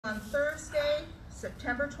on Thursday,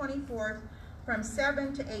 September 24th from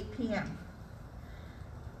 7 to 8 p.m.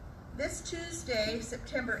 This Tuesday,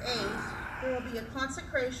 September 8th, there will be a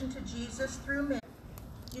consecration to Jesus through Mass.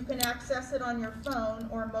 You can access it on your phone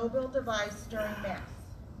or mobile device during Mass.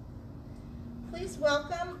 Please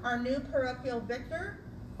welcome our new parochial vicar,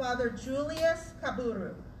 Father Julius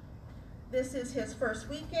Kaburu. This is his first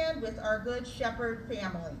weekend with our Good Shepherd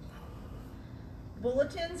family.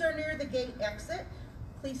 Bulletins are near the gate exit.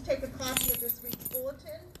 Please take a copy of this week's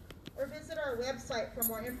bulletin or visit our website for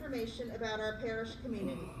more information about our parish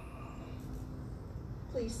community.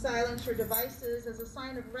 Please silence your devices as a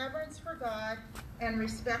sign of reverence for God and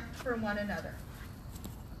respect for one another.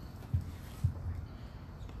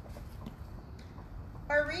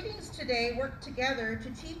 Our readings today work together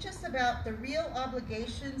to teach us about the real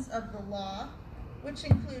obligations of the law, which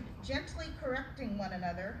include gently correcting one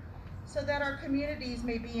another so that our communities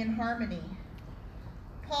may be in harmony.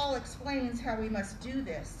 Paul explains how we must do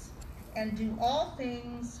this and do all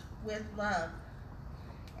things with love.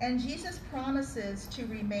 And Jesus promises to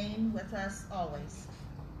remain with us always.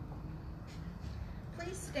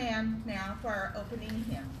 Please stand now for our opening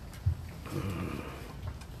hymn.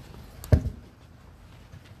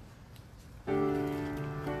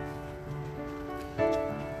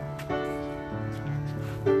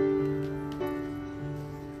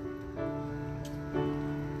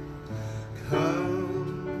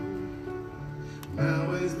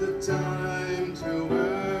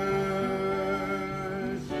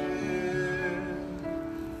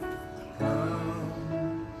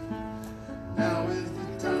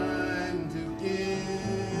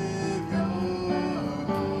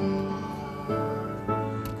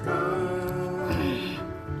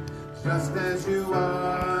 Just as you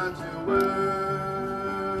are to worship,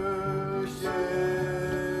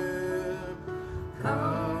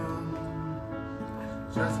 come.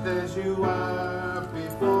 Just as you are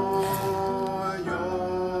before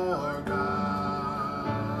your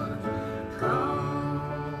God,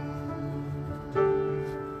 come.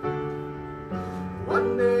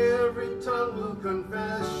 One day every tongue will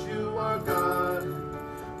confess you are God.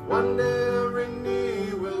 One day every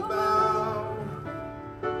knee will bow.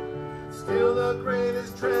 Still the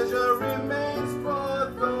greatest treasure remains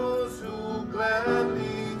for those who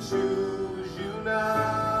gladly choose you now.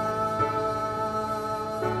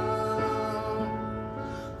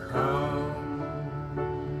 Come,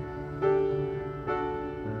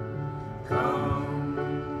 come.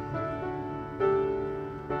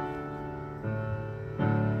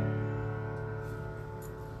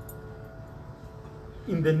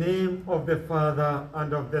 In the name of the Father,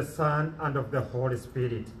 and of the Son, and of the Holy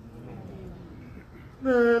Spirit.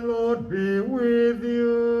 The Lord be with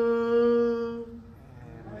you.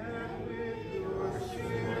 And with your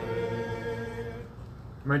spirit.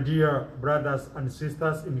 My dear brothers and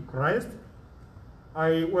sisters in Christ,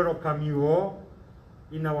 I welcome you all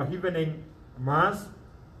in our evening Mass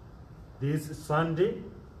this Sunday.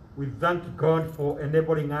 We thank God for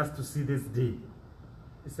enabling us to see this day.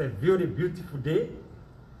 It's a very beautiful day,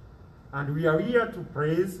 and we are here to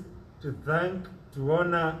praise, to thank, to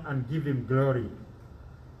honor, and give Him glory.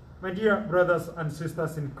 My dear brothers and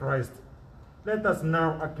sisters in Christ, let us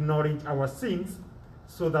now acknowledge our sins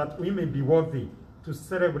so that we may be worthy to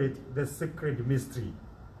celebrate the sacred mystery.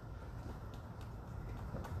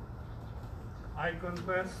 I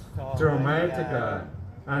confess To Almighty God,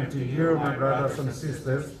 and to you, my brothers and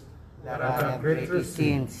sisters, that I have greatly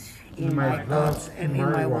sinned in my thoughts and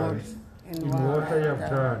in my words, in what I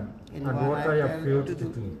have done and what I have failed to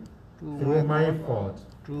do, through my fault,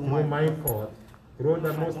 through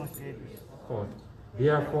the most fault.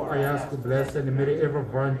 Therefore I ask to bless and Mary ever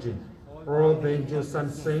Virgin, all the angels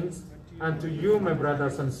and saints, and to you, my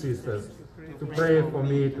brothers and sisters, to pray for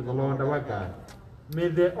me to the Lord our God. May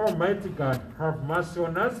the Almighty God have mercy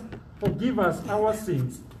on us, forgive us our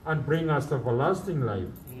sins, and bring us to everlasting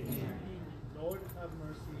life. Amen. Lord have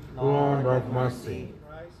mercy. Lord have mercy.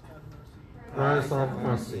 Christ have mercy. Christ have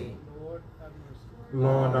mercy. Lord have mercy.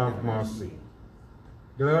 Lord have mercy.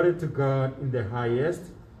 Glory to God in the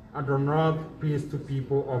highest, and on earth peace to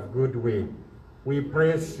people of good will. We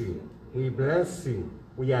praise you, we bless you,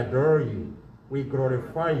 we adore you, we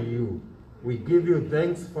glorify you, we give you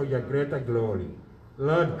thanks for your greater glory.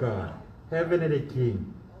 Lord God, heavenly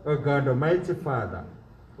King, O God, Almighty Father,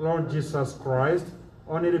 Lord Jesus Christ,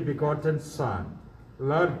 only begotten Son,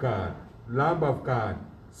 Lord God, Lamb of God,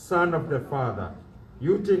 Son of the Father,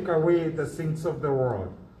 you take away the sins of the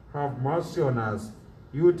world. Have mercy on us.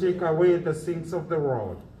 You take away the sins of the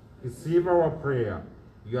world. Receive our prayer.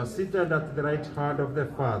 You are seated at the right hand of the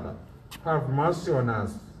Father. Have mercy on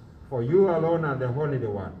us. For you alone are the Holy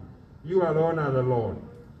One. You alone are the Lord.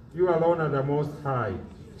 You alone are the Most High,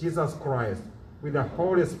 Jesus Christ, with the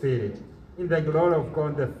Holy Spirit, in the glory of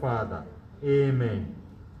God the Father. Amen.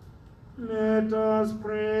 Let us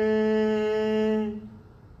pray.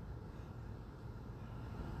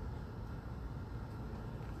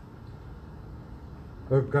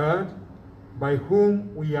 O God, by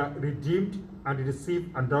whom we are redeemed and receive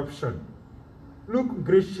adoption, look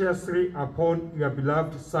graciously upon your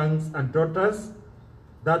beloved sons and daughters,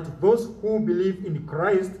 that those who believe in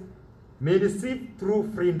Christ may receive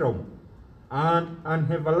true freedom and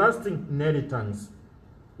an everlasting inheritance.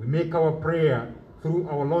 We make our prayer through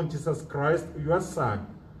our Lord Jesus Christ, your Son,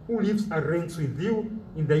 who lives and reigns with you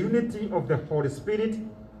in the unity of the Holy Spirit,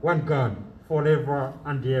 one God, forever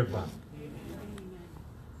and ever.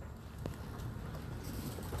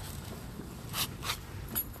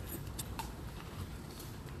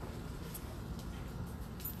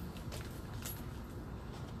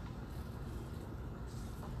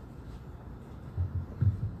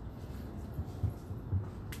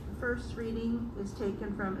 First reading is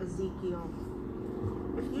taken from Ezekiel.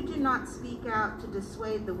 If you do not speak out to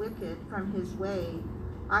dissuade the wicked from his way,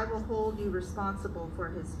 I will hold you responsible for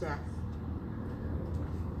his death.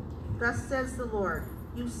 Thus says the Lord,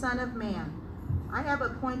 you son of man, I have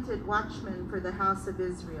appointed watchmen for the house of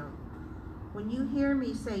Israel. When you hear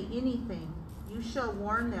me say anything, you shall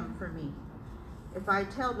warn them for me. If I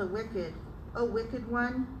tell the wicked, O wicked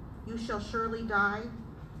one, you shall surely die,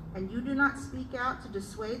 and you do not speak out to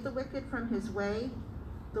dissuade the wicked from his way,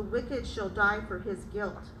 the wicked shall die for his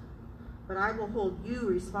guilt, but I will hold you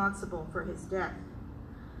responsible for his death.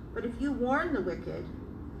 But if you warn the wicked,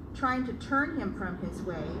 trying to turn him from his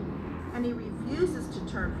way, and he refuses to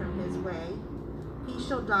turn from his way, he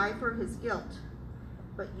shall die for his guilt,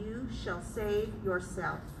 but you shall save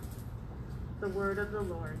yourself. The word of the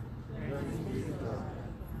Lord.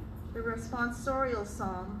 The responsorial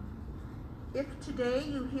psalm. If today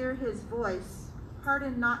you hear his voice,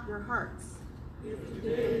 harden not your hearts. If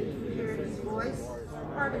today you hear his voice,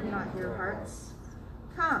 harden not your hearts.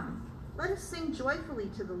 Come, let us sing joyfully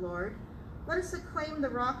to the Lord. Let us acclaim the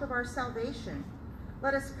rock of our salvation.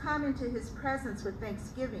 Let us come into his presence with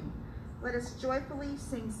thanksgiving. Let us joyfully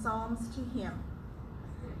sing psalms to him.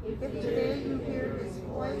 If today you hear his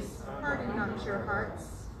voice, harden not your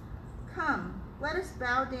hearts. Come, let us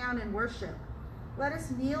bow down and worship. Let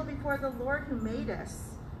us kneel before the Lord who made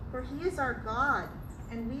us, for he is our God,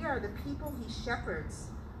 and we are the people he shepherds,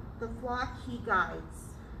 the flock he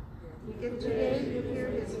guides. If today you hear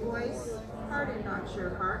his voice, harden not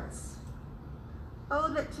your hearts. Oh,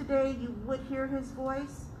 that today you would hear his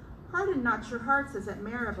voice. Harden not your hearts as at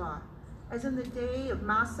Meribah, as in the day of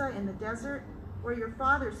Massah in the desert, where your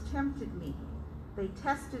fathers tempted me. They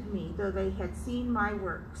tested me, though they had seen my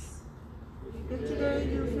works. If today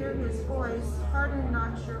you hear his voice, harden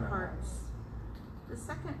not your hearts. The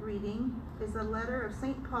second reading is a letter of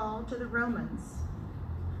St. Paul to the Romans.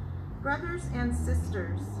 Brothers and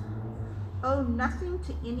sisters, owe nothing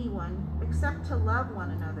to anyone except to love one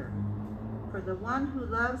another. For the one who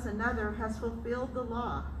loves another has fulfilled the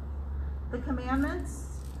law. The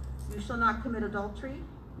commandments, you shall not commit adultery,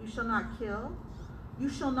 you shall not kill, you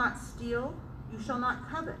shall not steal, you shall not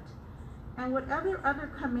covet, and whatever other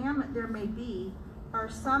commandment there may be are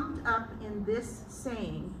summed up in this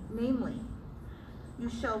saying, namely, you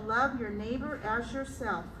shall love your neighbor as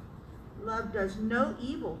yourself. Love does no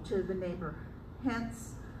evil to the neighbor.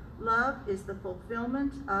 Hence, love is the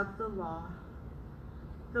fulfillment of the law.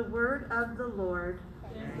 The word of the Lord.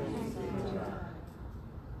 Thanks be to God.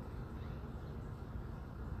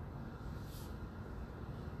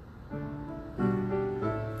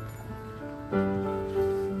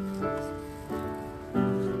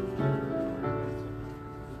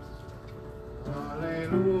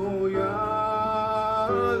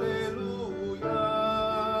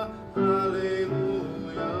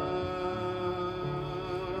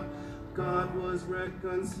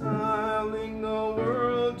 Reconciling the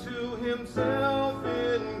world to himself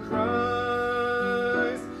in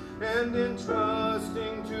Christ, and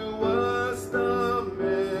entrusting to us the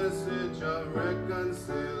message of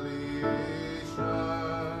reconciliation.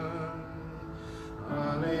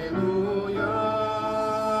 Alleluia,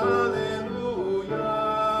 alleluia,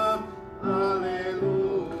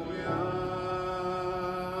 alleluia.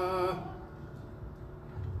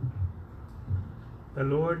 The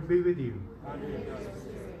Lord be with you.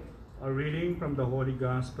 A reading from the Holy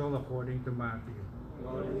Gospel according to Matthew.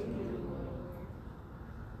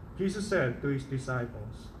 Jesus said to his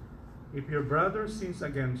disciples, if your brother sins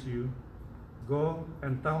against you, go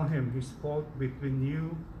and tell him his fault between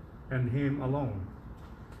you and him alone.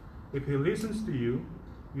 If he listens to you,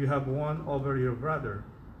 you have won over your brother.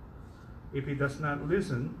 If he does not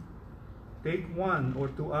listen, take one or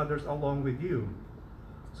two others along with you,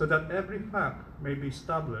 so that every fact may be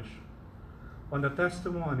established on the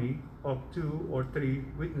testimony of 2 or 3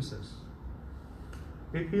 witnesses.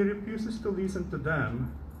 If he refuses to listen to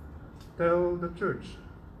them, tell the church.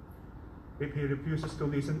 If he refuses to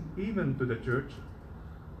listen even to the church,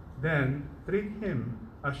 then treat him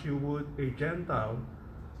as you would a Gentile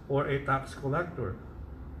or a tax collector.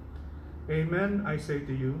 Amen, I say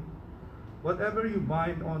to you, whatever you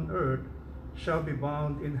bind on earth shall be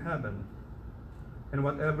bound in heaven, and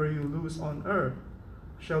whatever you loose on earth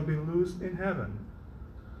shall be loosed in heaven.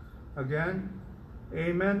 Again,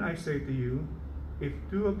 amen, I say to you, if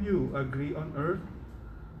 2 of you agree on earth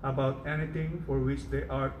about anything for which they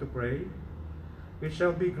are to pray, it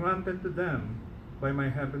shall be granted to them by my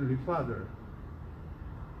heavenly Father.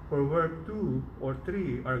 For where 2 or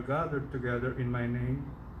 3 are gathered together in my name,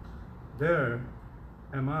 there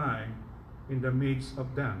am I in the midst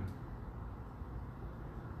of them.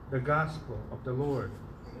 The Gospel of the Lord.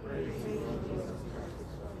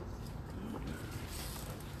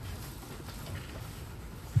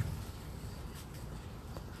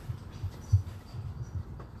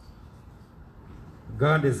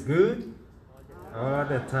 God is good all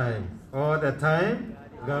the time. All the time,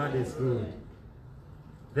 God is good.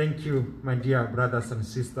 Thank you, my dear brothers and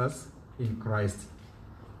sisters in Christ.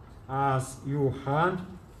 As you heard,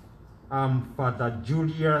 I'm Father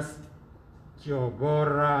Julius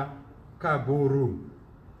Kiogora Kaburu.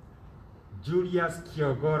 Julius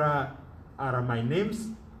Kiogora are my names.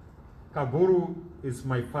 Kaburu is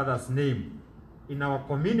my father's name. In our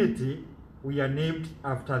community, we are named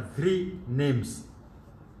after 3 names.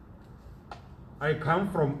 I come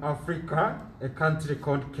from Africa, a country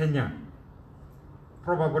called Kenya.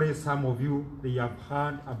 Probably some of you, they have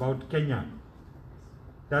heard about Kenya.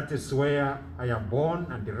 That is where I am born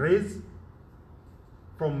and raised,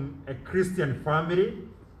 from a Christian family,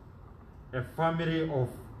 a family of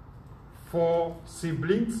 4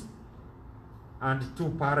 siblings and 2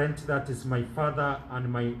 parents, that is my father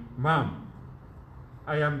and my mom.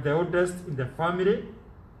 I am the oldest in the family,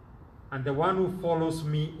 and the one who follows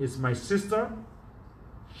me is my sister.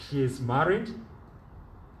 She is married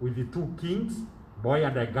with the 2 kids, boy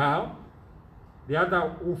and a girl. The other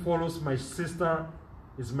who follows my sister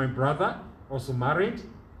is my brother, also married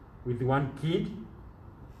with 1 kid.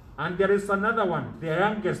 And there is another one, the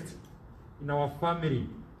youngest in our family,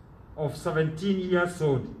 of 17 years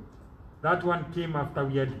old. That one came after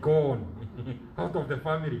we had gone out of the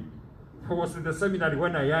family. I was in the seminary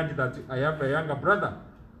when I heard that I have a younger brother.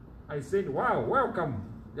 I said, wow, welcome,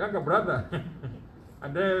 younger brother.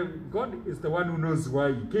 And then God is the one who knows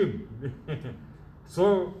why he came.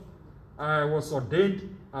 So I was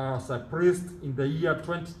ordained as a priest in the year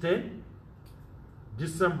 2010,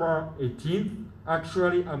 December 18th.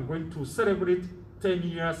 Actually, I'm going to celebrate 10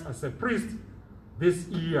 years as a priest this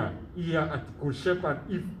year at Good Shepherd,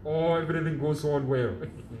 if everything goes on well.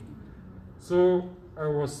 So I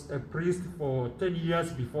was a priest for 10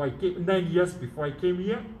 years before I came, 9 years before I came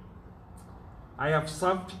here. I have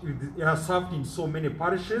served in so many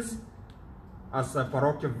parishes as a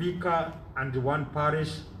parochial vicar, and 1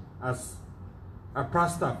 parish as a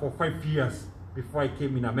pastor for 5 years before I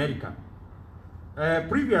came in America.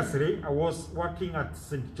 Previously, I was working at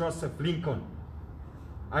St. Joseph Lincoln.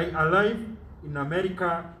 I arrived in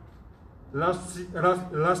America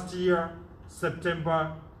last year,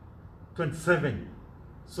 September 27.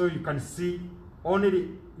 So you can see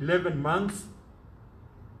only 11 months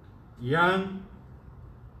young,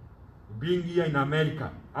 being here in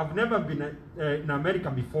America. I've never been in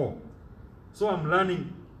America before. So I'm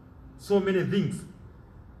learning so many things.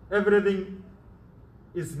 Everything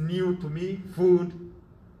is new to me: food,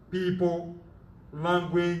 people,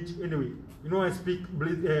 language. Anyway, you know, I speak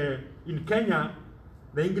in Kenya,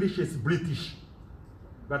 the English is British.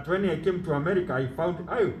 But when I came to America, I found,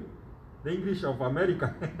 oh, the English of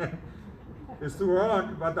America is too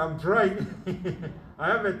hard, but I'm trying. I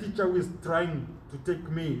have a teacher who is trying to take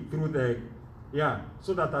me through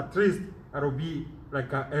so that at least I will be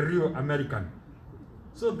like a real American.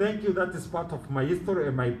 So thank you. That is part of my history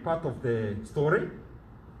and my part of the story.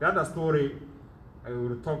 The other story I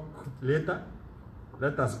will talk later.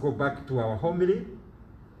 Let us go back to our homily.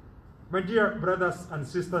 My dear brothers and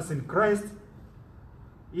sisters in Christ,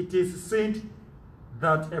 it is said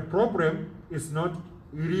that a problem is not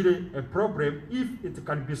really a problem if it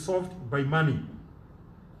can be solved by money.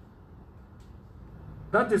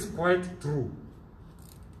 That is quite true.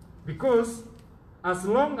 Because as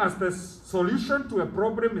long as the solution to a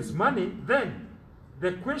problem is money, then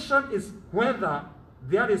The question is whether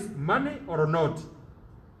there is money or not.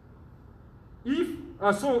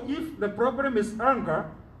 If the problem is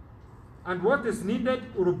hunger, and what is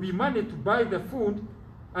needed will be money to buy the food,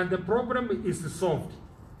 and the problem is solved.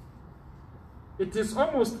 It is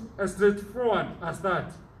almost as straightforward as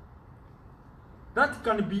that. That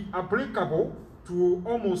can be applicable to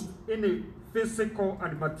almost any physical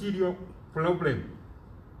and material problem.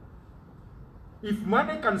 If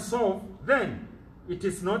money can solve, then it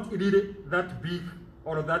is not really that big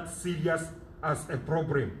or that serious as a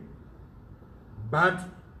problem. But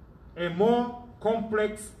a more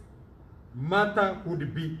complex matter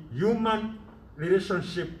would be human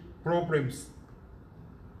relationship problems.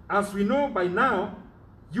 As we know by now,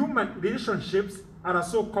 human relationships are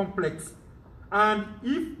so complex. And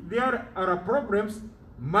if there are problems,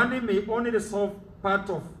 money may only solve part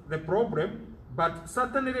of the problem, but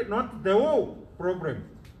certainly not the whole problem.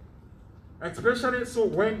 Especially so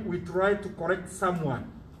when we try to correct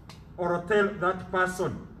someone or tell that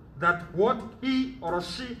person that what he or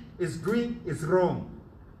she is doing is wrong.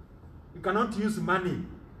 You cannot use money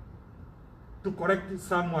to correct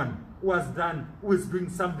someone who is doing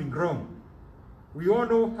something wrong. We all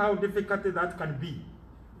know how difficult that can be.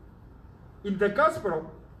 In the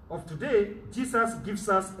gospel of today, Jesus gives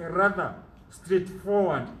us a rather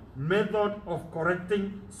straightforward method of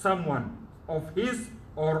correcting someone of his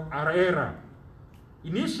or her error.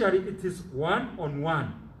 Initially, it is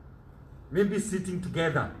one-on-one, maybe sitting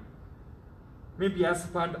together, maybe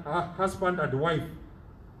husband and wife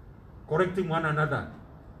correcting one another,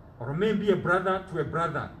 or maybe a brother to a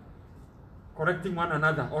brother correcting one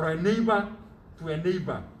another, or a neighbor to a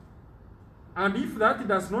neighbor. And if that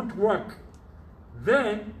does not work,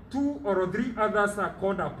 then 2 or 3 others are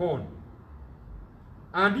called upon.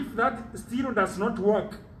 And if that still does not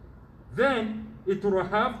work, then it will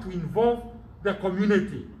have to involve the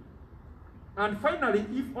community. And finally,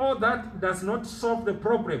 if all that does not solve the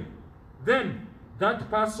problem, then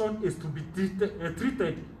that person is to be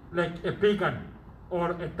treated like a pagan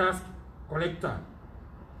or a tax collector.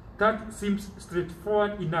 That seems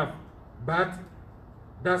straightforward enough, but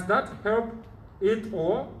does that help it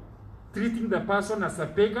all? Treating the person as a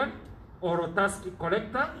pagan or a tax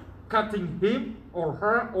collector, cutting him or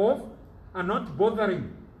her off, and not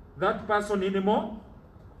bothering that person anymore?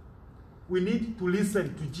 We need to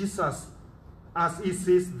listen to Jesus as he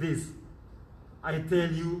says this. I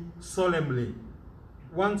tell you solemnly,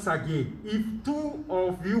 once again, if 2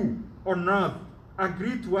 of you on earth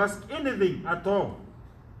agree to ask anything at all,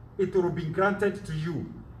 it will be granted to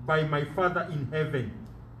you by my Father in heaven.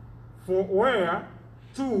 For where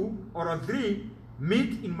 2 or 3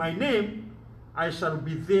 meet in my name, I shall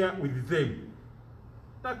be there with them.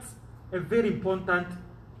 That's a very important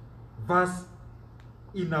verse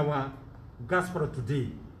in our gospel today.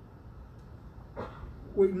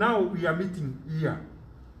 Now we are meeting here.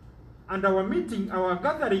 And our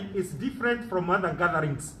gathering is different from other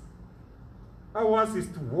gatherings. Ours is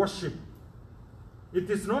to worship. It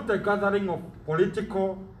is not a gathering of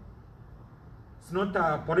it's not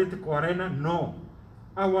a political arena, no.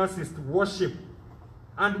 Ours is to worship.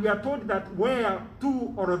 And we are told that where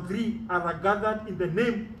 2 or 3 are gathered in the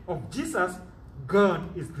name of Jesus,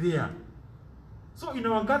 God is there. So in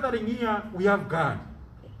our gathering here, we have God.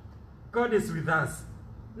 God is with us.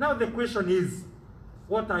 Now the question is,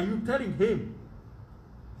 what are you telling him?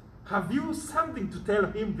 Have you something to tell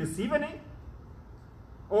him this evening?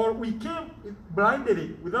 Or we came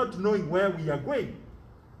blindly without knowing where we are going?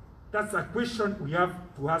 That's a question we have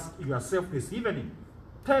to ask yourself this evening.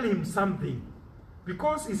 Tell him something.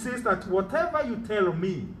 Because he says that whatever you tell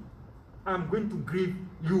me, I'm going to give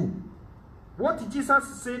you. What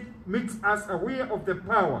Jesus said makes us aware of the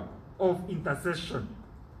power of intercession.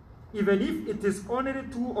 Even if it is only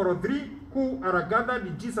 2 or 3 who are gathered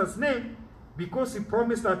in Jesus' name, because he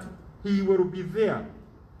promised that he will be there.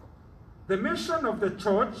 The mission of the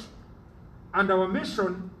church and our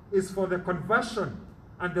mission is for the conversion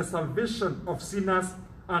and the salvation of sinners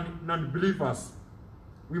and non-believers.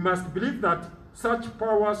 We must believe that such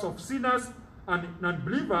powers of sinners and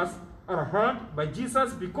non-believers are heard by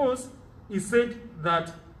Jesus, because he said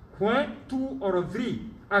that when 2 or 3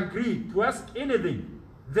 agree to ask anything,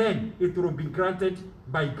 then it will be granted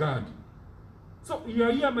by God. So you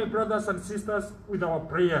are here, my brothers and sisters, with our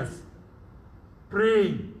prayers.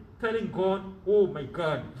 Praying, telling God, oh my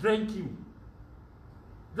God, thank you.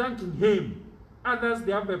 Thanking him. Others,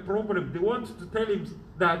 they have a problem. They want to tell him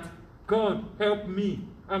that, God, help me.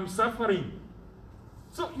 I'm suffering.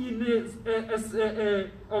 So in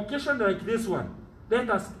an occasion like this one, let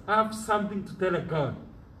us have something to tell God.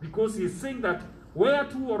 Because he's saying that where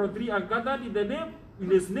 2 or 3 are gathered in the name, In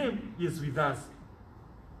his name, he is with us.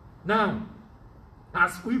 Now,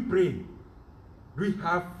 as we pray, do we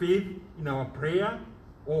have faith in our prayer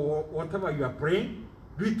or whatever you are praying?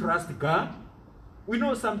 Do we trust God? We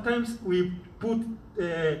know sometimes we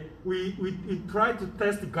try to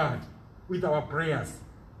test God with our prayers.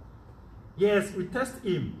 Yes, we test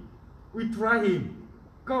him. We try him.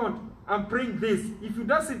 God, I'm praying this. If he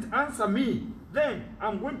doesn't answer me, then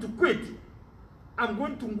I'm going to quit. I'm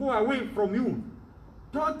going to go away from you.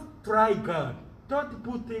 Don't try God. Don't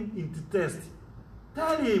put him into test.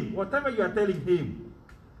 Tell him whatever you are telling him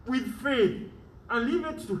with faith and leave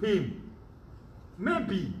it to him.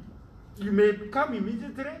 Maybe you may come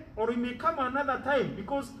immediately or it may come another time,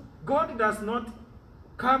 because God does not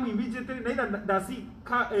come immediately, neither does he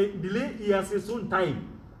delay. He has his own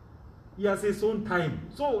time. He has his own time.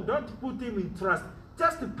 So don't put him in trust.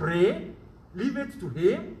 Just pray, leave it to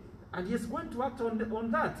him, and he is going to act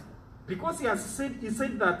on that. Because he is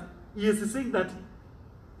saying that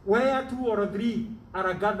where 2 or 3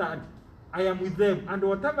 are gathered, I am with them, and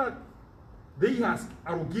whatever they ask,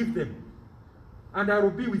 I will give them, and I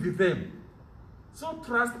will be with them. So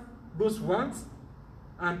trust those ones,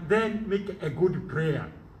 and then make a good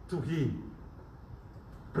prayer to him.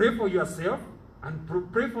 Pray for yourself and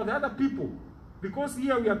pray for the other people, because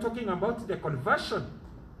here we are talking about the conversion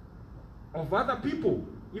of other people,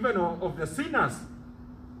 even of the sinners.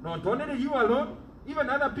 Not only you alone, even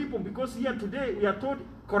other people, because here today we are told,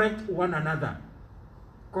 correct one another.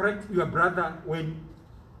 Correct your brother when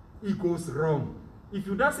he goes wrong. If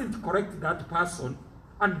you doesn't correct that person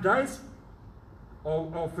and dies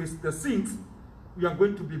of the sins, you are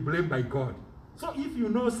going to be blamed by God. So if you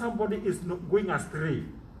know somebody is not going astray,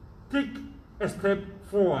 take a step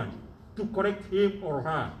forward to correct him or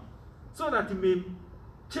her, so that he may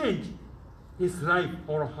change his life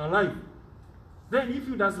or her life. Then if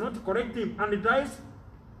you does not correct him and he dies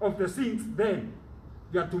of the sins, then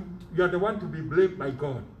you are the one to be blamed by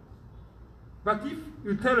God. But if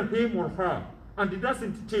you tell him or her and it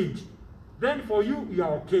doesn't change, then for you, you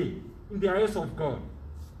are okay in the eyes of God.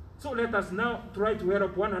 So let us now try to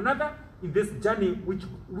help one another in this journey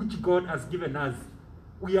which God has given us.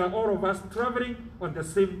 We are all of us traveling on the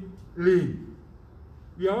same lane.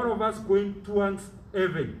 We are all of us going towards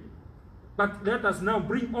heaven. But let us now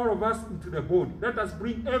bring all of us into the boat. Let us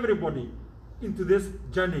bring everybody into this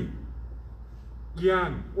journey.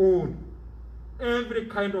 Young, old, every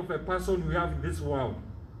kind of a person we have in this world.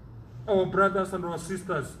 Our brothers and our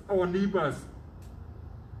sisters, our neighbors.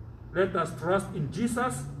 Let us trust in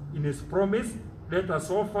Jesus, in his promise. Let us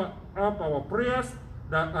offer up our prayers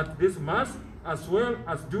that at this Mass, as well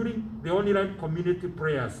as during the online community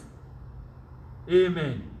prayers.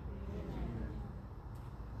 Amen.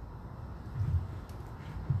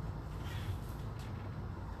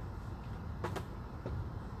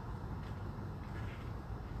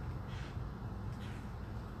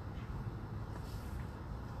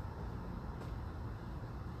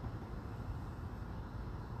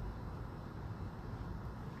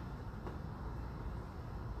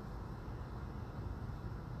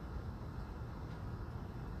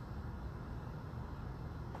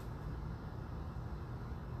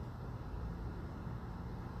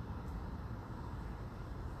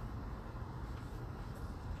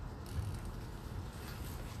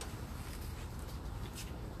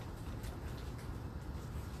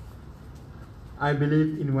 I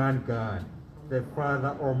believe in one God, the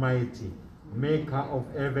Father Almighty, maker of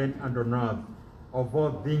heaven and on earth, of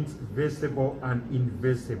all things visible and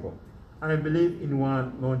invisible. I believe in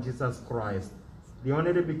one Lord Jesus Christ, the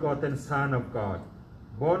only begotten Son of God,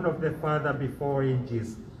 born of the Father before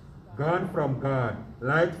ages, God from God,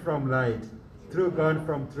 light from light, true God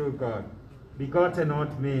from true God, begotten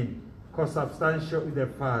not made, consubstantial with the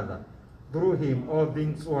Father. Through him all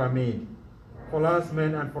things were made. For us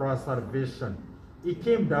men and for our salvation, he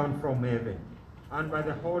came down from heaven, and by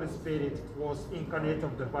the Holy Spirit was incarnate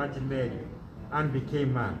of the Virgin Mary, and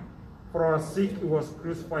became man. For our sake he was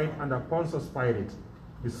crucified under Pontius Pilate.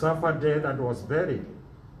 He suffered death and was buried.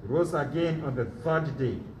 He rose again on the 3rd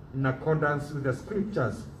day, in accordance with the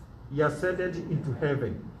Scriptures. He ascended into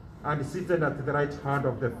heaven, and seated at the right hand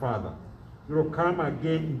of the Father. He will come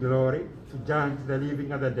again in glory to judge the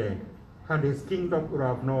living and the dead, and his kingdom will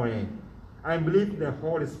have no end. I believe in the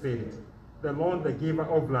Holy Spirit, the Lord, the giver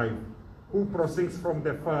of life, who proceeds from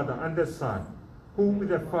the Father and the Son, who with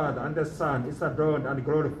the Father and the Son is adored and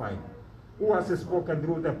glorified, who has spoken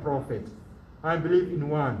through the prophet. I believe in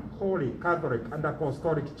one holy, Catholic, and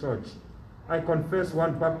Apostolic Church. I confess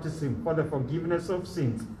one baptism for the forgiveness of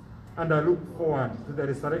sins, and I look forward to the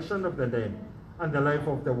resurrection of the dead and the life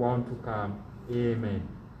of the world to come. Amen.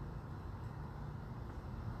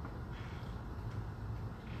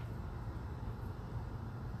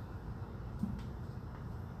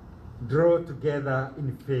 draw together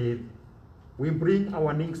in faith, we bring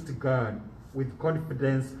our needs to God with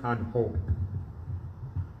confidence and hope.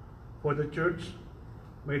 For the church,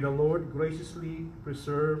 may the Lord graciously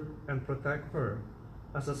preserve and protect her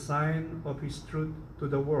as a sign of his truth to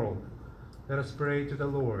the world. Let us pray to the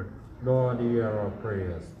Lord. Lord, hear our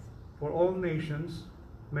prayers. For all nations,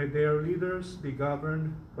 may their leaders be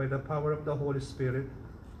governed by the power of the Holy Spirit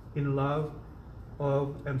in love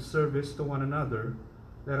of and service to one another.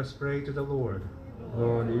 Let us pray to the Lord.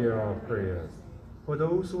 Lord, hear our prayers. For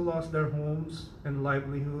those who lost their homes and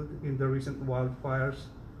livelihood in the recent wildfires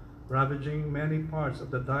ravaging many parts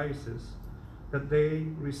of the diocese, that they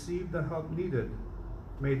receive the help needed.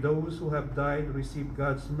 May those who have died receive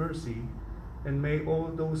God's mercy, and may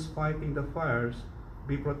all those fighting the fires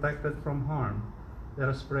be protected from harm. Let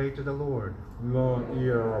us pray to the Lord. Lord,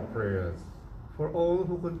 hear our prayers. For all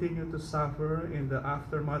who continue to suffer in the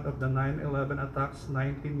aftermath of the 9/11 attacks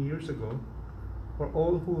 19 years ago, for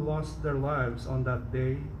all who lost their lives on that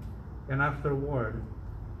day and afterward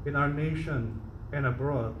in our nation and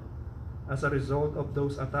abroad as a result of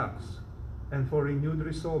those attacks, and for renewed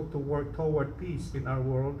resolve to work toward peace in our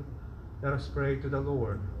world, let us pray to the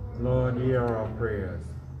Lord. Lord, hear our prayers.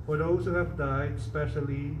 For those who have died,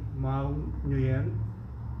 especially Mao Nguyen,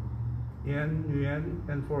 Yen Nguyen,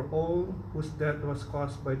 and for all whose death was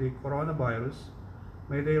caused by the coronavirus,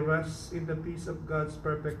 may they rest in the peace of God's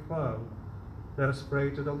perfect love. Let us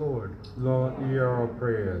pray to the Lord. Lord, hear our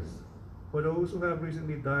prayers. For those who have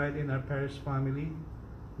recently died in our parish family,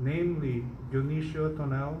 namely Dionisio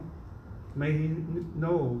Tonel, may he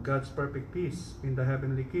know God's perfect peace in the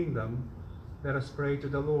heavenly kingdom. Let us pray to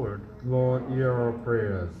the Lord. Lord, hear our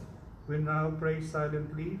prayers. We now pray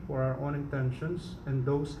silently for our own intentions and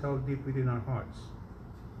those held deep within our hearts.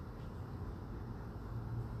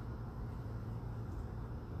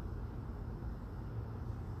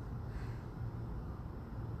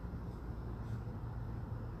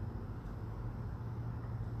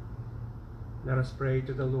 Let us pray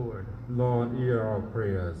to the Lord. Lord, hear our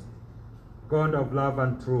prayers. God of love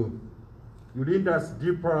and truth, you lead us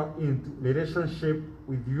deeper into relationship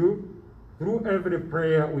with you through every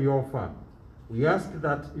prayer we offer. We ask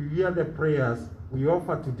that you hear the prayers we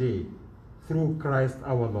offer today through Christ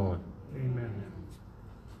our Lord. Amen.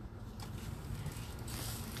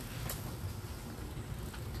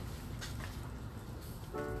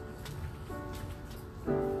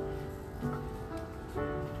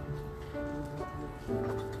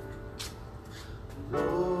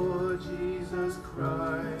 Lord Jesus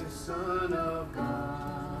Christ, Son of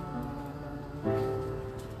God,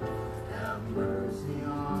 have mercy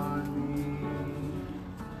on me,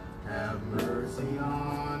 have mercy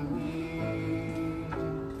on me.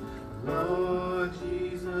 Lord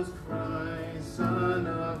Jesus Christ, Son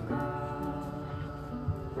of God,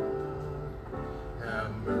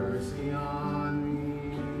 have mercy on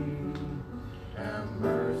me, have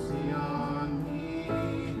mercy on me.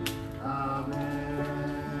 Amen.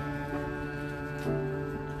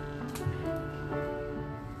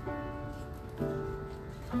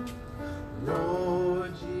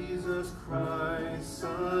 Lord Jesus Christ,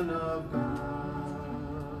 Son of God,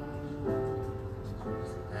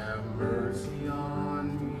 have mercy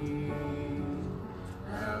on me,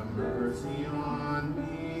 have mercy on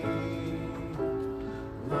me.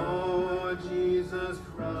 Lord Jesus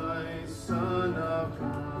Christ, Son of God,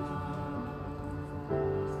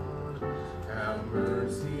 have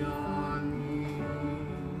mercy on me,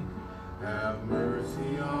 have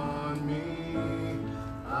mercy on me.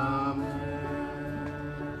 Amen.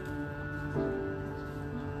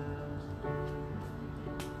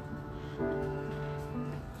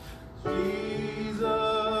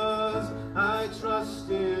 Jesus, I trust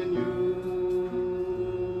in you.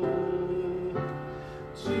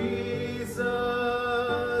 Jesus,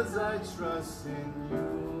 I trust in you.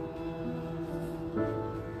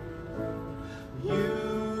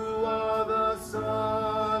 You are the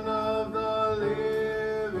Son of the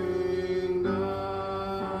living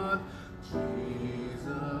God.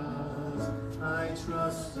 Jesus, I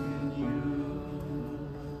trust in you.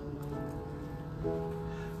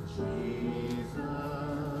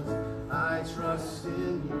 Jesus, I trust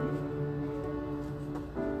in you.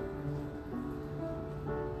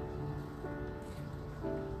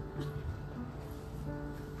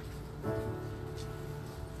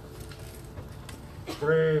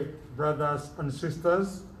 Pray, brothers and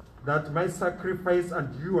sisters, that my sacrifice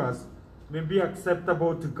and yours may be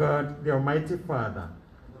acceptable to God, the Almighty Father.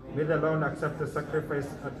 May the Lord accept the sacrifice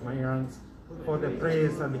at my hands for the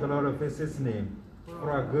praise and glory of His name,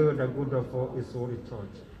 for our good and good of all His holy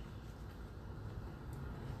church.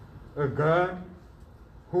 O God,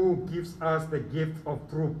 who gives us the gift of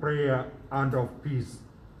true prayer and of peace,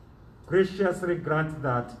 graciously grant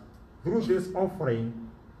that through this offering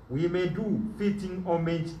we may do fitting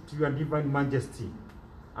homage to your divine majesty,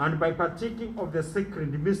 and by partaking of the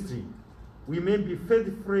sacred mystery, we may be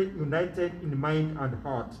faithfully united in mind and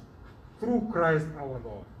heart, through Christ our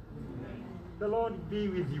Lord. Amen. The Lord be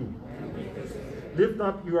with you. Amen. Lift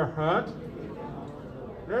up your heart.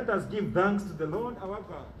 Let us give thanks to the Lord our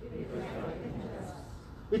God.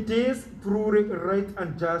 It is truly right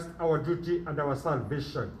and just, our duty and our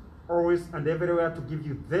salvation, always and everywhere to give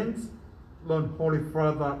you thanks, Lord, Holy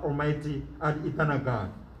Father, Almighty and eternal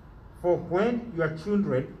God. For when your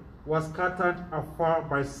children were scattered afar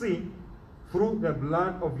by sin, through the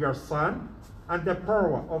blood of your Son and the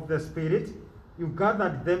power of the Spirit, you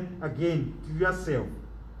gathered them again to yourself,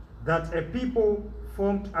 that a people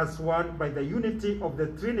formed as one by the unity of the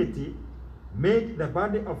Trinity, made the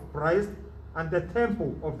body of Christ and the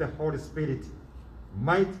temple of the Holy Spirit,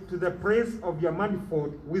 might, to the praise of your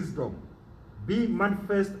manifold wisdom, be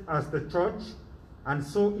manifest as the church, and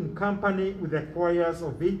so in company with the choirs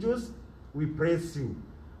of angels, we praise you,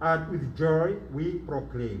 and with joy we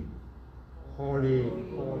proclaim, Holy,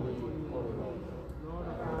 holy, holy Lord.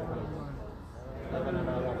 Heaven and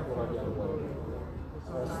earth are full of your glory.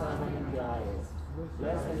 Hosanna in the highest.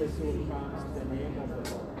 Blessed is who comes in the name of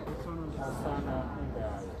the Lord. Hosanna in the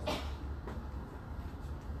highest.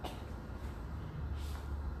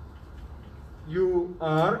 You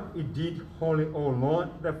are indeed holy, O Lord,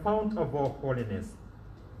 the fount of all holiness.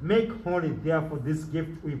 Make holy, therefore, this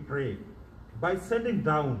gift, we pray, by sending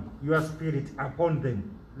down your Spirit upon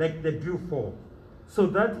them like the dewfall, so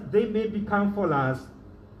that they may become for us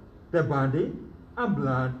the body and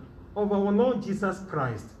blood of our Lord Jesus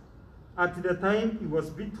Christ. At the time he was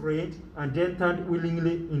betrayed and entered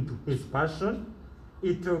willingly into his passion,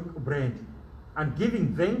 he took bread, and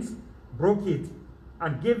giving thanks, broke it,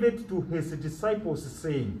 and gave it to his disciples,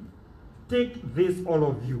 saying, Take this, all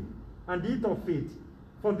of you, and eat of it,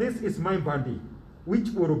 for this is my body, which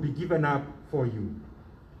will be given up for you.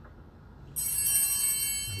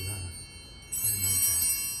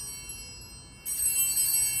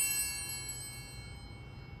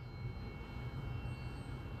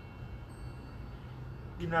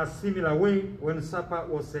 In a similar way, when supper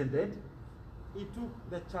was ended, he took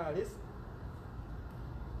the chalice,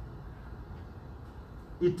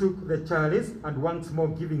 and once more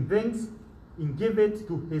giving thanks, he gave it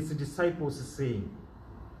to his disciples, saying,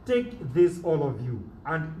 Take this, all of you,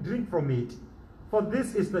 and drink from it, for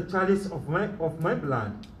this is the chalice of my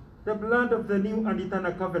blood, the blood of the new and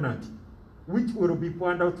eternal covenant, which will be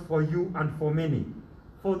poured out for you and for many,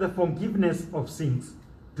 for the forgiveness of sins.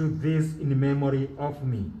 Do this in memory of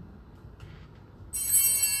me.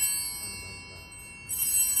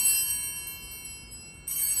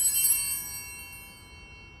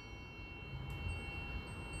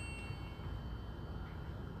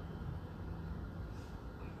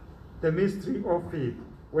 The mystery of faith.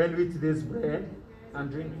 When we eat this bread and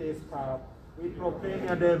drink this cup, we proclaim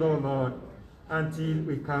your death, O Lord, until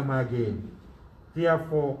we come again.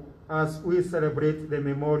 Therefore, as we celebrate the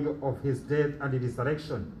memorial of his death and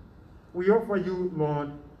resurrection, we offer you,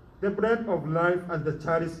 Lord, the bread of life and the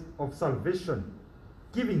chalice of salvation,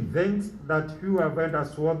 giving thanks that you have made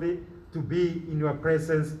us worthy to be in your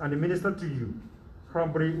presence and minister to you.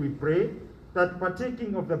 Humbly we pray that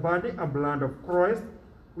partaking of the body and blood of Christ,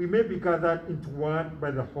 we may be gathered into one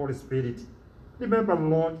by the Holy Spirit. Remember,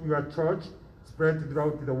 Lord, your church spread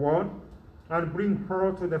throughout the world, and bring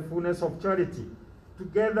her to the fullness of charity,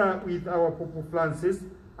 together with our Pope Francis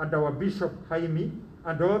and our Bishop Jaime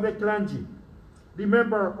and all the clergy.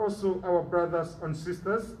 Remember also our brothers and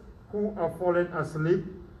sisters who have fallen asleep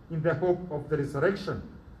in the hope of the resurrection,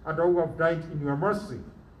 and who have died in your mercy.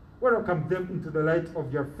 Welcome them into the light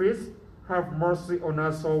of your face. Have mercy on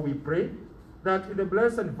us all, we pray, that with the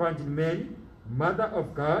Blessed Virgin Mary, Mother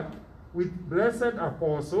of God, with blessed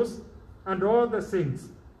apostles and all the saints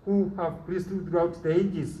who have pleased you throughout the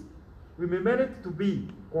ages, we may merit to be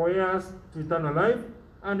heirs to eternal life,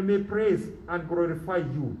 and may praise and glorify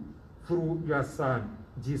you through your Son,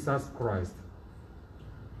 Jesus Christ.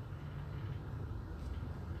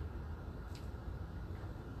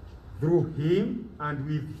 Through him, and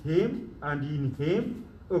with him, and in him,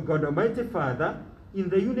 O God Almighty Father, in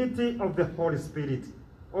the unity of the Holy Spirit,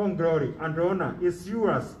 all glory and honor is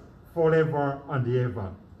yours forever and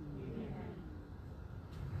ever.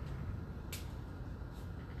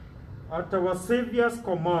 At our Savior's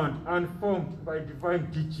command and formed by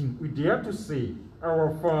divine teaching, we dare to say,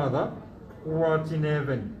 Our Father, who art in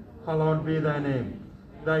heaven, hallowed be thy name.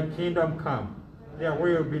 Thy kingdom come, thy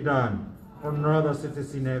will be done, on earth as it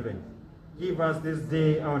is in heaven. Give us this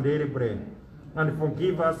day our daily bread, and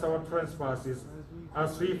forgive us our trespasses,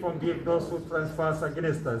 as we forgive those who trespass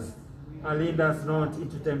against us. And lead us not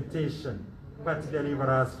into temptation, but deliver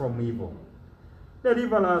us from evil.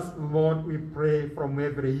 Deliver us, Lord, we pray, from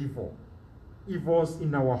every evil. Evils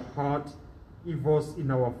in our heart, evils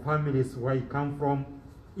in our families where we come from,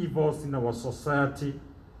 evils in our society,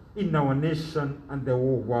 in our nation, and the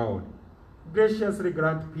whole world. Graciously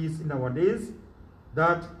grant peace in our days,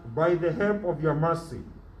 that by the help of your mercy,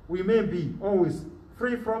 we may be always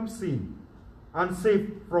free from sin and safe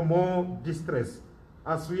from all distress,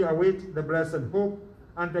 as we await the blessed hope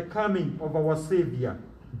and the coming of our Savior,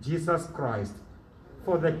 Jesus Christ.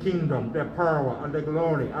 For the kingdom, the power, and the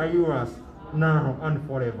glory are yours, now and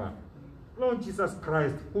forever. Lord Jesus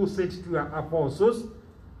Christ, who said to your apostles,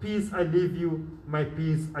 peace I leave you, my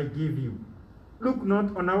peace I give you. Look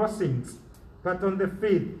not on our sins, but on the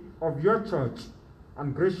faith of your church,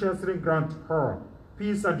 and graciously grant her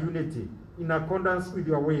peace and unity in accordance with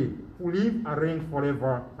your will, who live and reign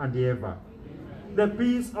forever and ever. Amen. The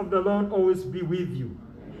peace of the Lord always be with you.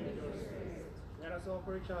 Let us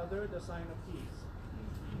offer each other the sign of peace.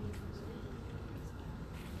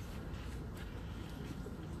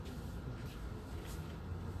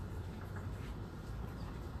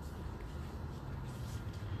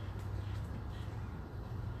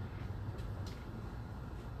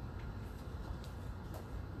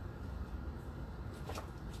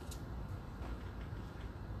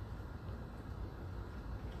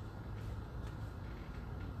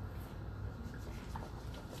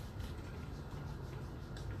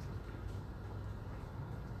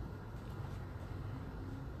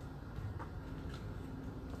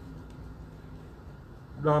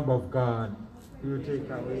 Lamb of God, you take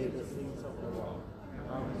away the sins of the world.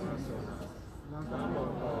 Have mercy on us. Lamb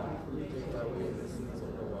of God, you take away the sins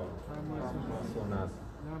of the world. Have mercy on us.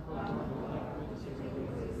 Lamb of God, you take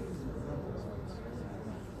away the sins of the world.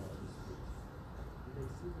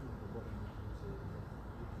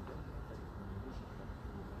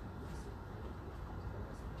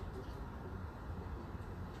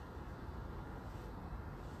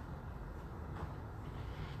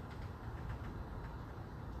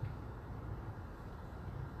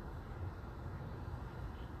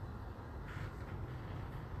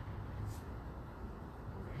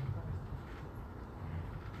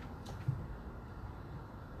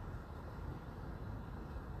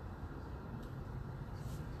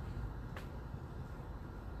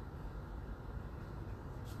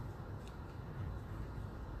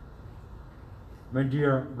 My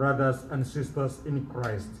dear brothers and sisters in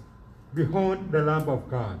Christ, behold the Lamb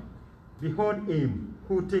of God. Behold him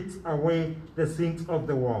who takes away the sins of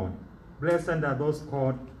the world. Blessed are those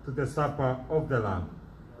called to the supper of the Lamb.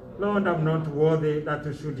 Lord, I'm not worthy that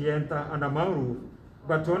you should enter under my roof,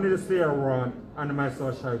 but only say a word, and my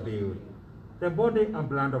soul shall be healed. The body and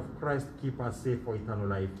blood of Christ keep us safe for eternal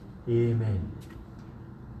life. Amen.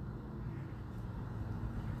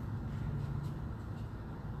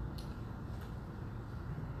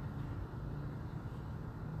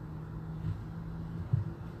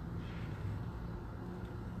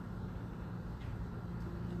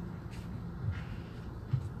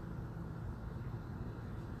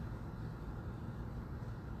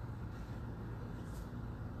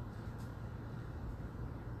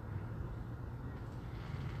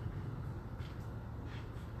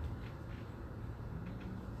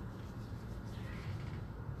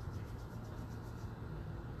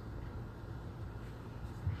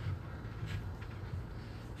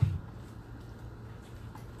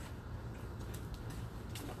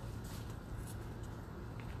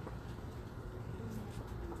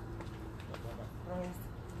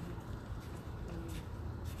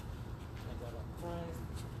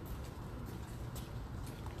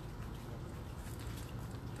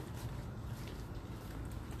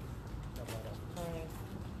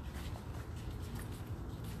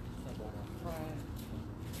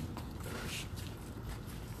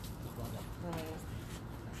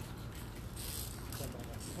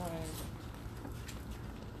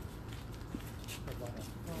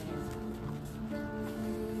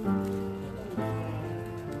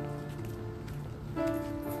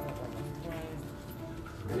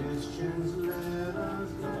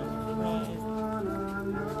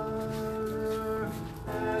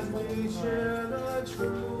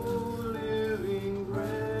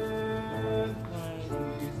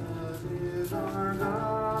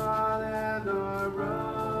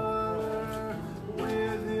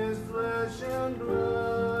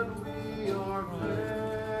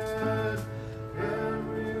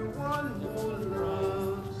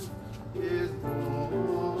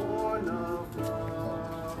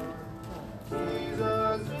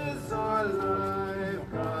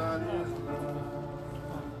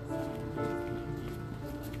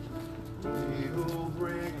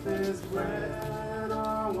 this bread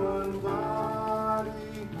are one body.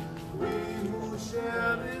 We who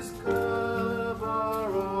share this cup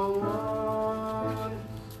are all one.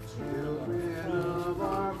 Children of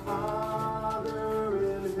our Father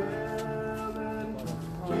in heaven,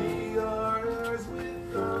 we are heirs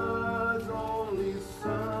with God's only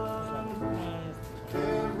Son.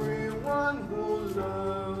 Everyone who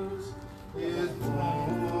loves is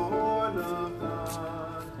born of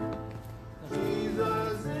God.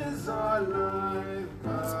 Jesus is our life,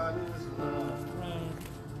 God is love.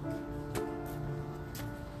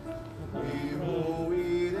 We who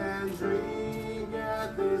eat and drink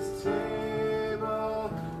at this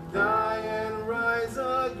table, die and rise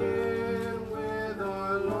again with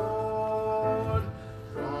our Lord,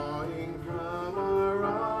 drawing from our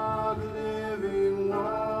rock living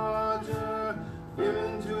water,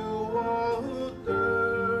 given to all who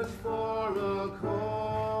thirst for a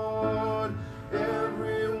accord.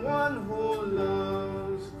 Everyone who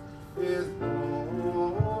loves is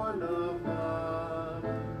born of God.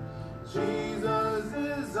 Jesus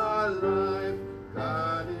is our life,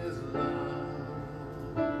 God is love.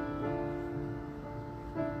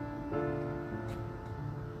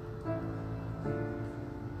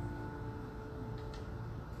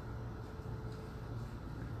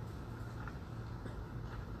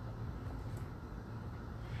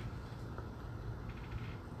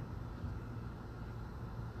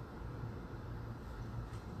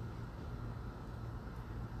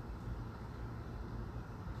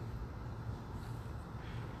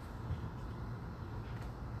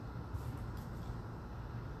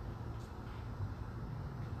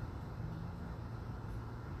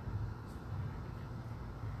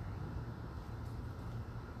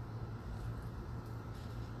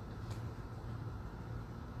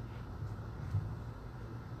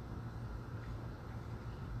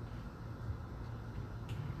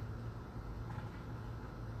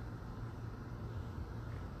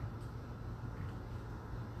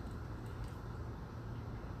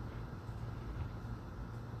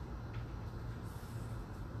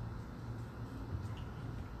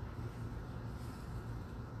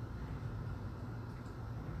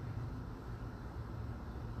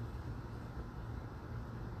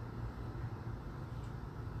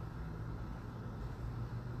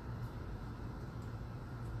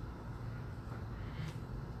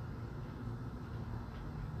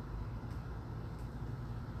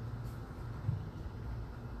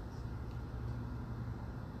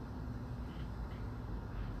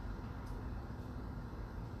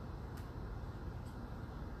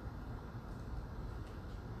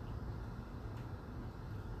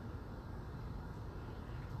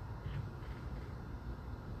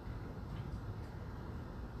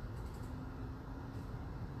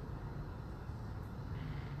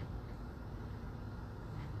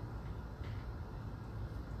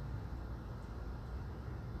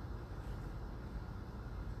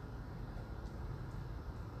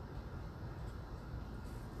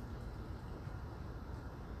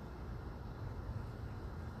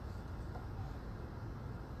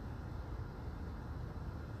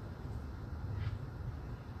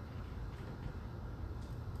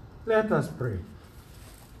 Let us pray.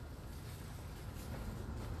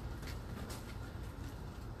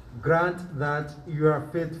 Grant that you are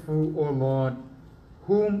faithful, O Lord,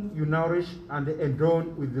 whom you nourish and endow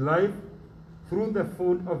with life through the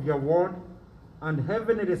food of your word and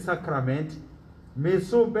heavenly sacrament, may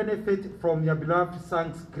so benefit from your beloved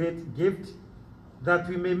Son's great gift, that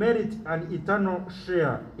we may merit an eternal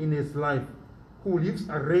share in his life, who lives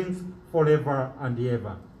and reigns forever and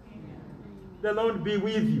ever. The Lord be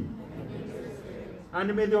with you.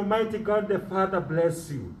 And may the Almighty God the Father bless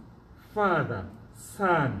you, Father,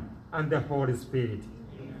 Son, and the Holy Spirit.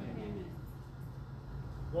 Amen.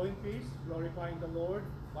 Go in peace, glorifying the Lord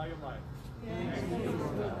by your life.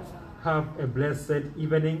 Have a blessed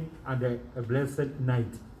evening and a blessed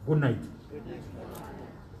night. Good night.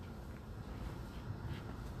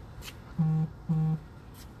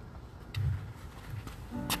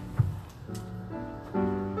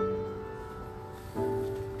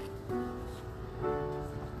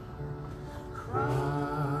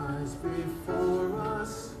 Christ before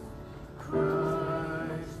us,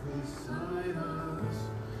 Christ beside us,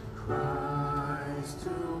 Christ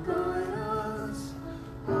to guide us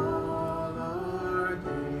all our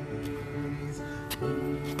days, He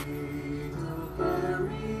to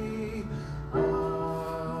carry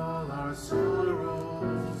all our sorrows.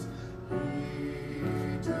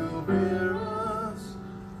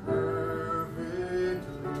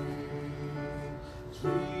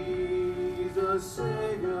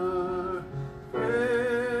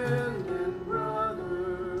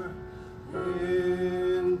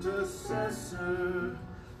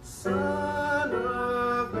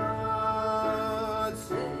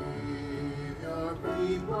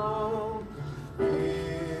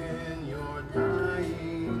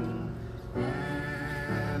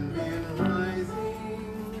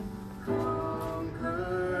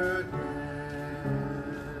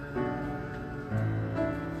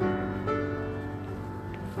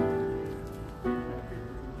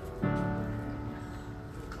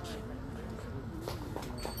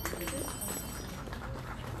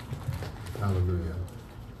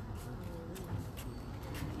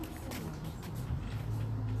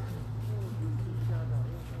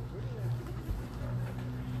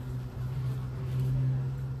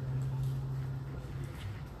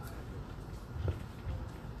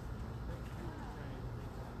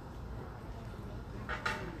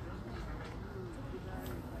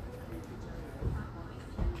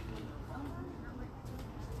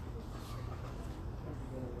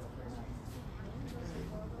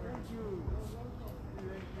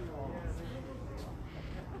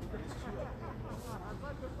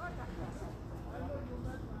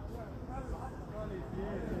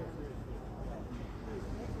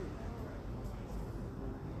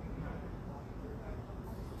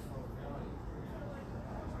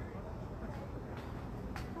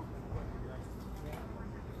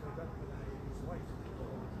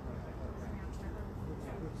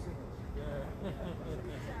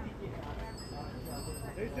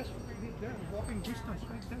 there, walking distance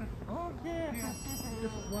right there. Oh, yeah. Yeah.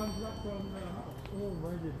 Just one block from the house. Oh,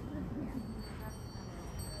 my God.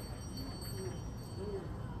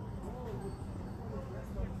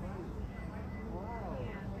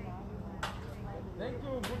 Thank you.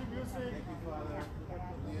 Good music. Thank you, Father.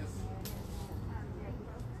 Yes.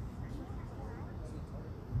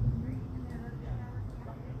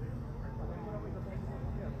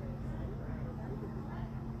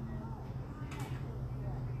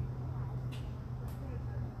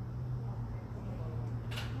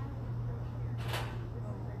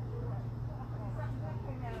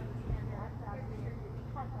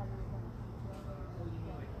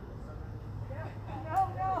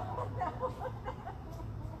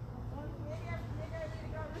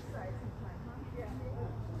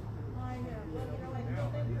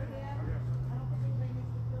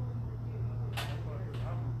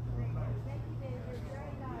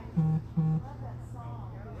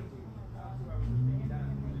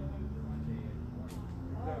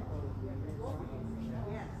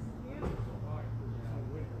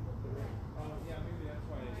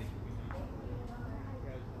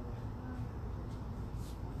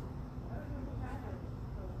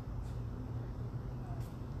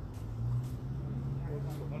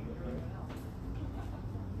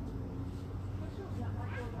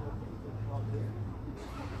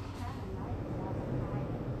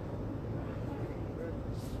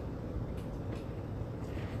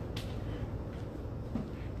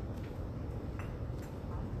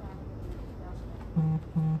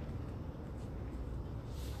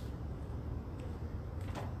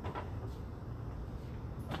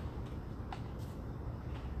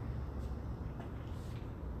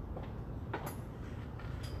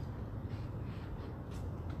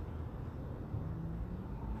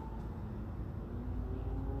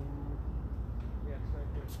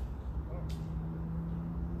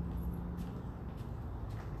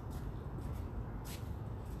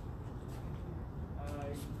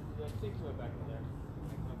 I think he went back in there. I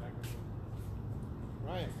think he went back in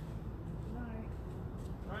there. Ryan.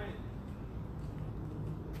 Ryan.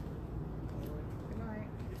 Good night.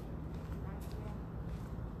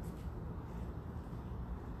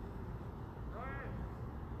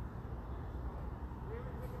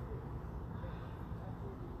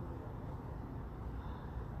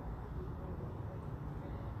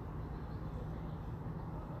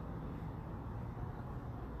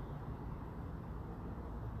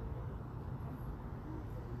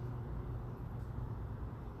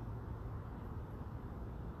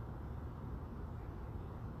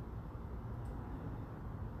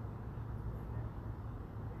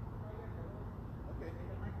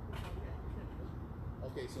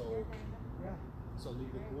 Okay, so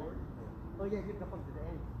leave the cord. Oh, yeah, hit the phone to the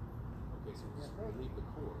end. Okay, so just leave the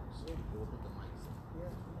cord. So we'll put the mics in.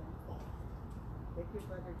 Yeah. Oh, Thank you,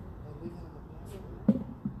 Father. leave it on the piano.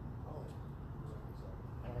 Oh, sorry.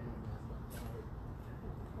 I don't know math, but all right.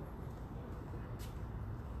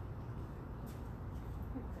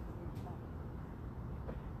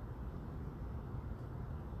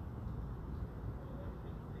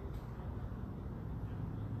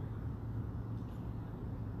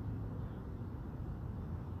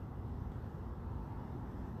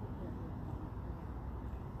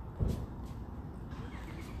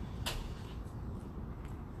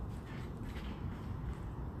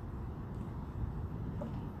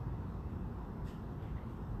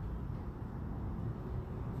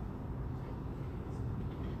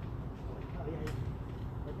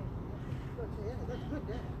 That's good,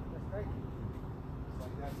 yeah. That's right. So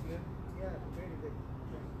that's good? Yeah, very good.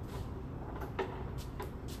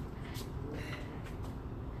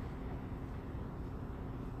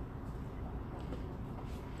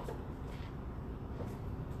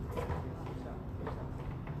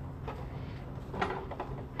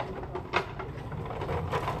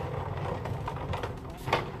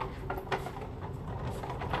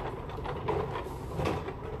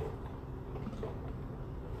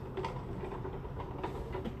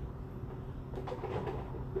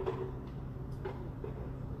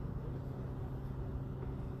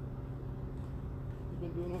 You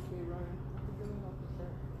been doing okay, Ryan? I'm doing okay, sir.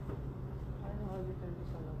 I don't know how you can be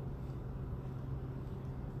so long.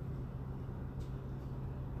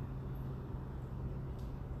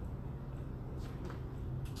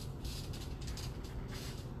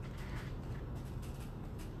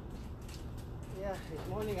 Yeah, this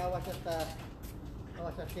morning I was at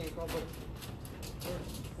St. Robert.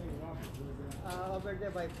 Over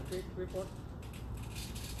there by Freeport.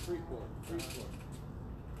 Freeport.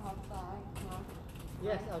 Outside, no.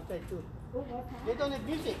 Yes, outside too. Oh, what time? They don't have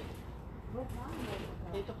music. What time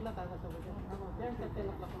was it? 8 o'clock I was over there. There's a 10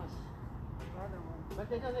 o'clock mass. But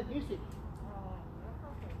they don't have music.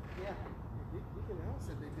 Yeah. Deacon Al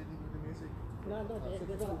said they didn't do the music. No,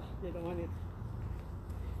 they don't want it.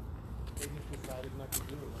 They just decided not to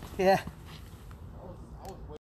do it. Yeah.